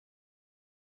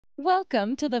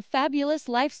Welcome to the Fabulous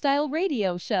Lifestyle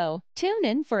Radio Show. Tune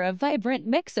in for a vibrant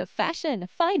mix of fashion,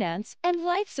 finance, and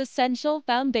life's essential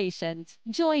foundations.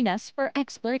 Join us for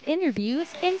expert interviews,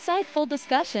 insightful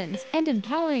discussions, and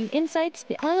empowering insights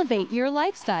to elevate your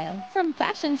lifestyle. From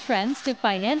fashion trends to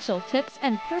financial tips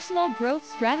and personal growth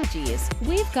strategies,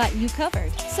 we've got you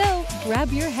covered. So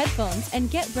grab your headphones and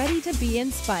get ready to be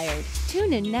inspired.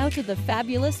 Tune in now to the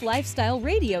Fabulous Lifestyle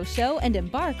Radio Show and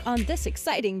embark on this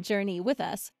exciting journey with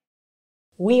us.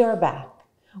 We are back.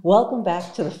 Welcome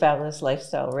back to the Fabulous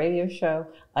Lifestyle Radio Show.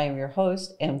 I am your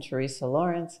host, M. Teresa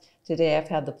Lawrence. Today I've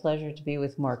had the pleasure to be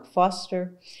with Mark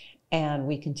Foster, and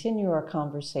we continue our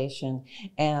conversation.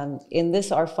 And in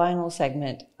this, our final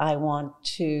segment, I want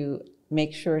to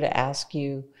make sure to ask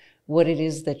you what it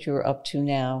is that you're up to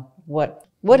now. What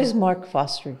is Mark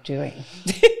Foster doing?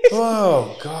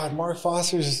 Oh, God, Mark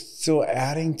Foster is still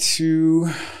adding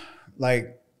to,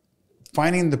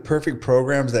 finding the perfect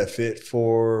programs that fit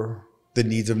for the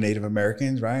needs of Native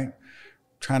Americans, right?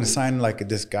 Trying to sign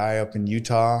this guy up in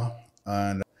Utah,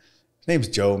 and his name's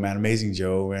Joe, man, amazing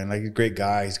Joe, and a great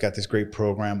guy. He's got this great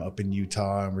program up in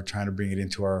Utah, and we're trying to bring it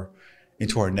into our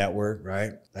network,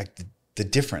 right? The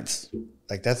difference,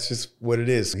 that's just what it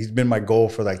is. He's been my goal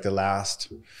for the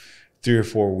last 3 or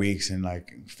 4 weeks, and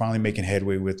finally making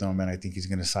headway with him, and I think he's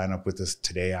going to sign up with us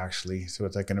today, actually. So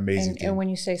it's an amazing thing. And when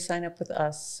you say sign up with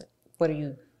us, what are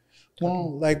you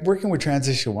talking? Well, working with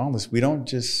transitional wellness, we don't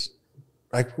just,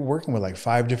 we're working with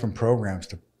 5 different programs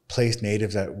to place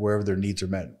natives at wherever their needs are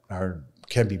met, or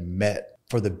can be met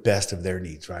for the best of their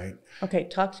needs, right? Okay,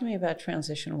 talk to me about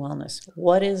transitional wellness.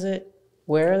 What is it?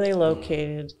 Where are they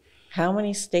located? How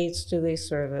many states do they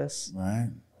service? Right.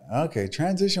 Okay,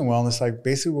 transition wellness,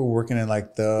 basically we're working in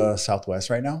the Southwest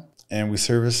right now, and we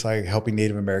service helping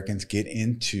Native Americans get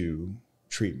into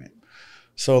treatment.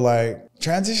 So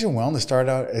transition wellness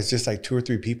started out as just 2 or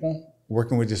 3 people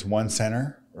working with just one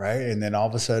center, right? And then all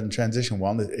of a sudden transition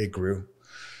wellness, it grew.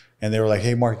 And they were like,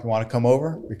 hey, Mark, you want to come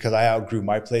over? Because I outgrew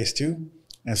my place too.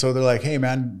 And so they're like, hey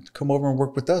man, come over and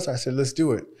work with us. I said, let's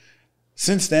do it.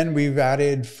 Since then, we've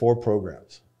added 4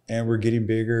 programs, and we're getting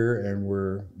bigger, and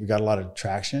we got a lot of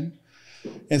traction.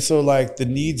 And so the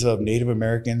needs of Native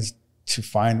Americans to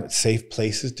find safe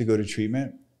places to go to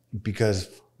treatment, because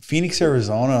Phoenix,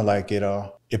 Arizona,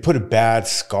 it put a bad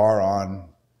scar on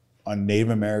Native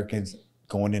Americans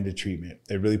going into treatment.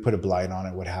 It really put a blight on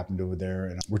it, what happened over there.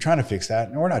 And we're trying to fix that.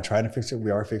 And we're not trying to fix it,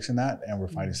 we are fixing that, and we're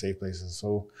finding safe places.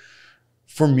 So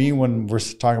for me, when we're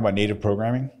talking about Native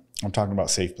programming, I'm talking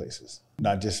about safe places,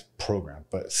 not just program,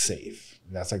 but safe.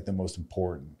 That's the most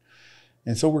important.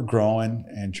 And so we're growing,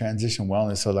 and transition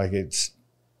wellness. So it's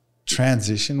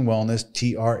transition wellness,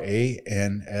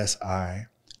 TRANSITIONS,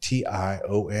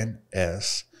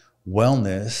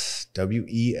 wellness,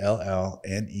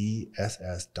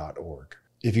 WELLNESS.org.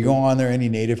 If you go on there, any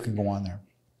Native can go on there.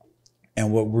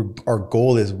 And our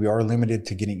goal is, we are limited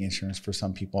to getting insurance for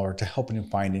some people, or to helping them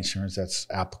find insurance that's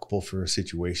applicable for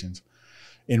situations.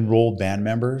 Enrolled band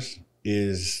members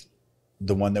is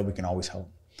the one that we can always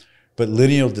help. But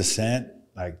lineal descent,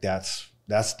 that's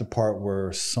the part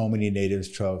where so many Natives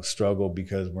struggle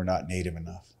because we're not Native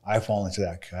enough. I fall into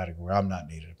that category. I'm not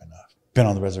Native enough. Been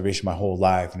on the reservation my whole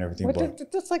life and everything.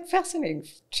 That's fascinating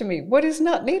to me. What is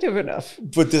not Native enough?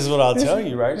 But this is what I'll tell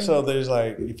you, right? So there's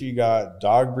if you got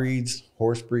dog breeds,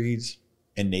 horse breeds,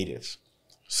 and natives.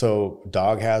 So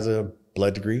dog has a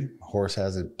blood degree, horse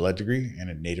has a blood degree, and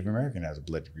a Native American has a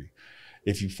blood degree.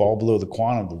 If you fall below the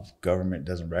quantum, the government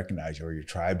doesn't recognize you, or your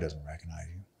tribe doesn't recognize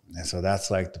you. And so that's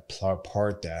the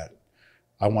part that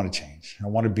I want to change. I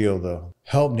want to be able to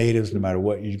help Natives no matter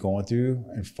what you're going through,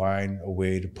 and find a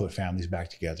way to put families back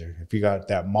together. If you got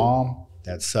that mom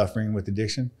that's suffering with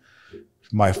addiction,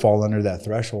 might fall under that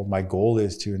threshold. My goal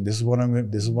is to, and this is what I'm going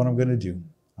to do.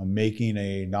 I'm making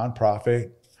a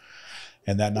nonprofit,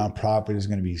 and that nonprofit is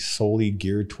going to be solely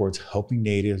geared towards helping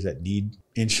Natives that need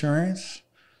insurance.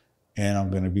 And I'm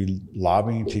going to be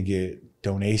lobbying to get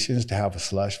donations to have a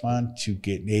slush fund to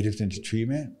get Natives into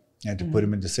treatment, and to put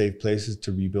them into safe places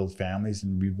to rebuild families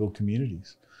and rebuild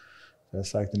communities.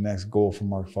 That's the next goal for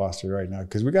Mark Foster right now,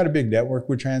 because we got a big network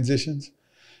with transitions.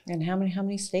 And how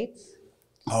many states?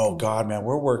 Oh God, man,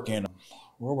 we're working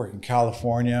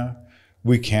California.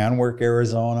 We can work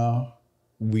Arizona.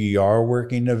 We are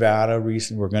working Nevada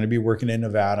recently. We're going to be working in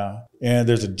Nevada. And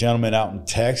there's a gentleman out in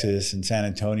Texas, in San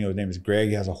Antonio. His name is Greg.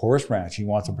 He has a horse ranch. He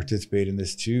wants to participate in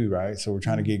this too, right? So we're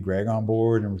trying to get Greg on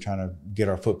board, and we're trying to get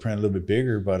our footprint a little bit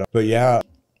bigger. But yeah,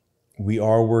 we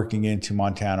are working into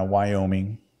Montana,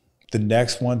 Wyoming. The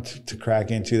next one to crack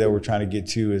into that we're trying to get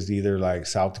to is either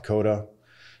South Dakota,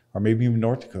 or maybe even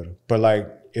North Dakota. But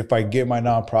if I get my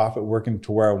nonprofit working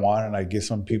to where I want and I get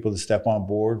some people to step on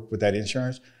board with that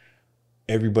insurance,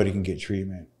 everybody can get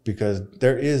treatment, because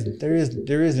there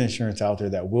is insurance out there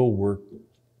that will work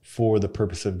for the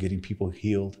purpose of getting people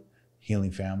healed,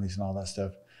 healing families and all that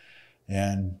stuff.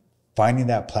 And finding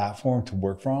that platform to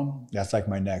work from, that's like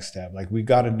my next step. Like, we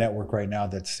got a network right now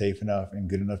that's safe enough and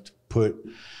good enough to put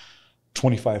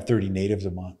 25, 30 natives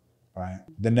a month, right?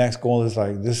 The next goal is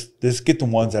like this get the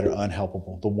ones that are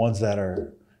unhelpable, the ones that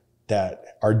are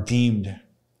deemed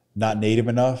not native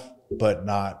enough, but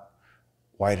not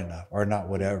white enough, or not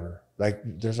whatever. Like,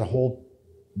 there's a whole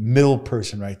middle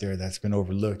person right there that's been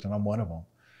overlooked, and I'm one of them.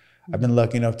 I've been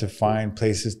lucky enough to find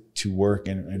places to work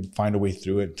and find a way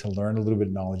through it, to learn a little bit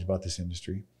of knowledge about this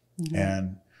industry. Mm-hmm.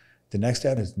 And the next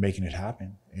step is making it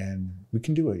happen, and we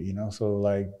can do it, you know? So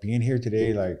like, being here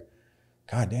today, like,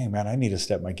 God dang, man, I need to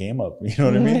step my game up. You know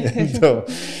what I mean?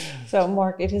 So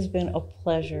Mark, it has been a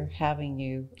pleasure having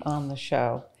you on the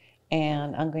show.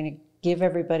 And I'm going to give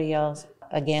everybody else,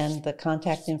 again, the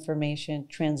contact information,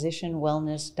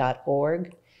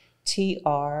 transitionwellness.org,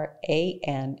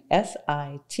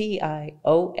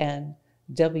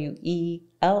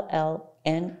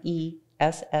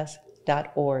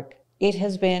 transitionwellness.org. It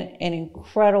has been an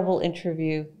incredible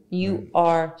interview. You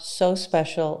are so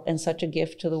special and such a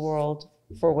gift to the world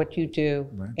for what you do.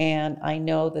 Right. And I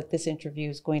know that this interview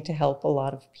is going to help a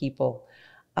lot of people.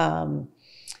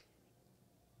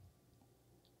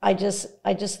 I just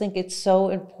think it's so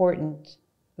important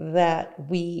that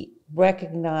we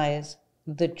recognize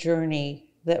the journey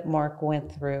that Mark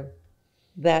went through.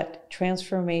 That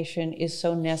transformation is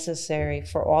so necessary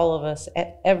for all of us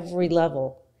at every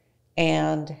level,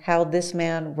 and how this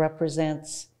man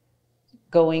represents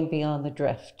going beyond the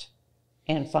drift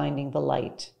and finding the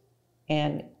light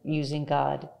and using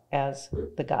God as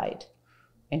the guide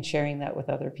and sharing that with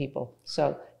other people.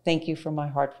 So thank you from my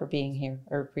heart for being here.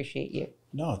 I appreciate you.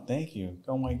 No, thank you.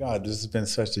 Oh my God, this has been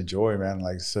such a joy, man.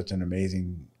 Like, such an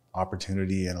amazing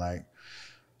opportunity. And like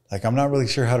I'm not really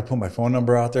sure how to put my phone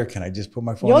number out there. Can I just put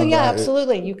my phone number out? Yeah,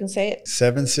 absolutely. You can say it.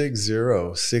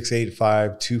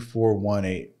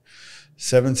 760-685-2418.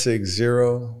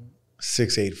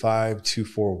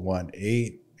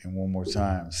 760-685-2418. And one more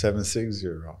time,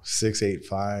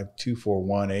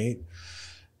 760-685-2418.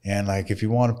 And like, if you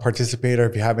want to participate, or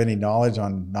if you have any knowledge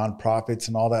on nonprofits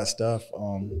and all that stuff,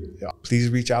 please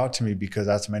reach out to me, because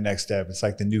that's my next step. It's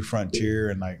like the new frontier.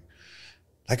 And like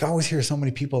I always hear so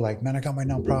many people like, man, I got my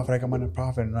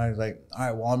nonprofit. And I was like, all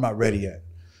right, well, I'm not ready yet.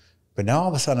 But now all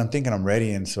of a sudden I'm thinking I'm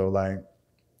ready. And so like,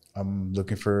 I'm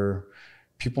looking for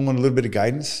people want a little bit of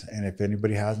guidance. And if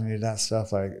anybody has any of that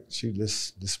stuff, like, shoot,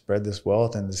 let's spread this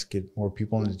wealth and let's get more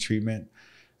people into treatment.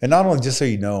 And not only, just so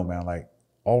you know, man, like,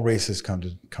 all races come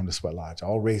to Sweat Lodge.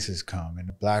 All races come,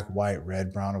 and black, white,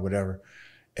 red, brown, or whatever.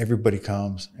 Everybody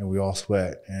comes and we all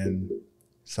sweat. And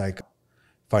it's like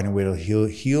finding a way to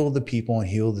heal the people and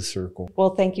heal the circle.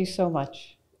 Well, thank you so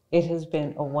much. It has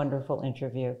been a wonderful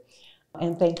interview.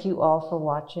 And thank you all for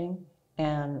watching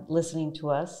and listening to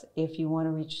us. If you want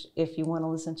to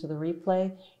listen to the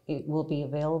replay, it will be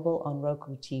available on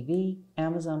Roku TV,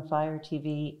 Amazon Fire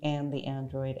TV, and the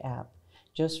Android app.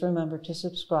 Just remember to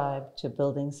subscribe to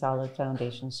Building Solid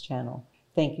Foundations channel.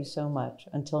 Thank you so much.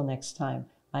 Until next time,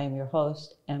 I am your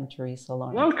host, M. Teresa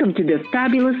Lawrence. Welcome to the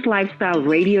Fabulous Lifestyle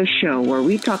Radio Show, where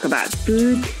we talk about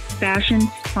food, fashion,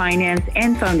 finance,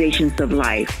 and foundations of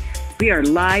life. We are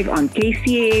live on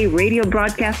KCAA Radio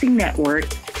Broadcasting Network.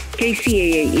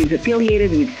 KCAA is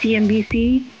affiliated with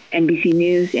CNBC, NBC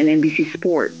News, and NBC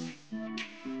Sports.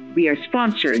 We are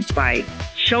sponsored by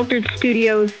Sheltered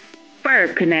Studios,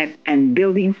 Fire Connect, and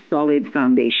Building Solid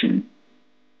Foundation.